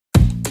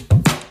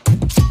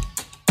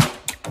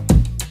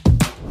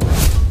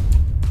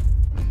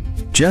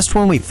Just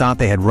when we thought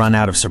they had run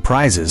out of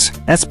surprises,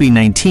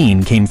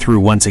 SB19 came through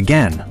once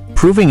again,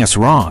 proving us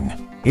wrong.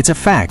 It's a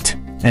fact,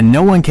 and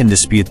no one can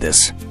dispute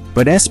this.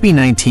 But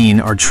SB19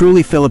 are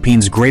truly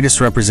Philippines' greatest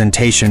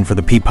representation for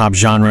the P-pop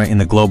genre in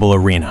the global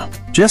arena.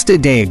 Just a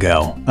day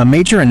ago, a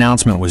major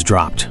announcement was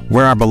dropped,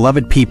 where our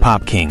beloved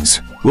P-pop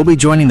kings will be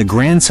joining the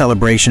grand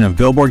celebration of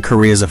Billboard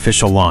Korea's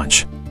official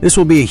launch. This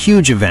will be a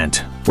huge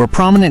event, where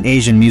prominent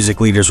Asian music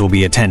leaders will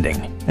be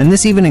attending, and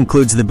this even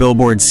includes the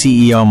Billboard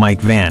CEO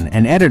Mike Van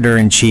and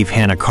Editor-in-Chief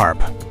Hannah Karp.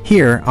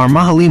 Here, our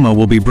Mahalima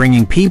will be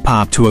bringing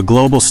P-pop to a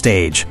global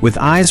stage, with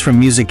eyes from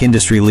music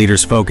industry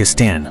leaders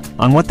focused in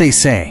on what they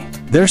say.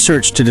 Their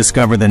search to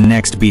discover the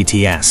next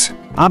BTS.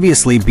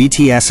 Obviously,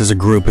 BTS as a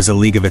group is a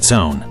league of its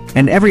own,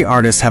 and every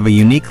artist have a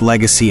unique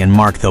legacy and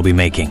mark they'll be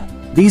making.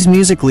 These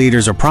music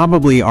leaders are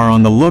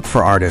on the look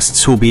for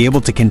artists who will be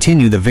able to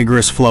continue the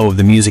vigorous flow of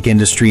the music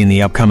industry in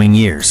the upcoming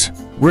years.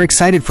 We're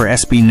excited for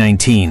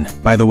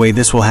SB19. By the way,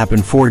 this will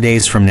happen 4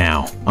 days from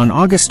now, on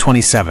August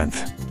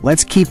 27th.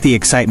 Let's keep the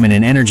excitement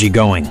and energy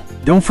going.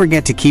 Don't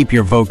forget to keep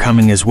your vote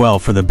coming as well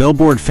for the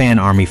Billboard Fan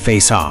Army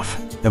Face-Off.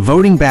 The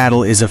voting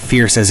battle is as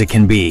fierce as it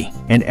can be,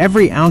 and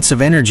every ounce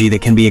of energy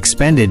that can be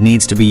expended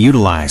needs to be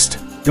utilized.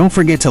 Don't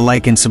forget to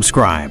like and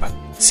subscribe.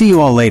 See you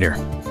all later.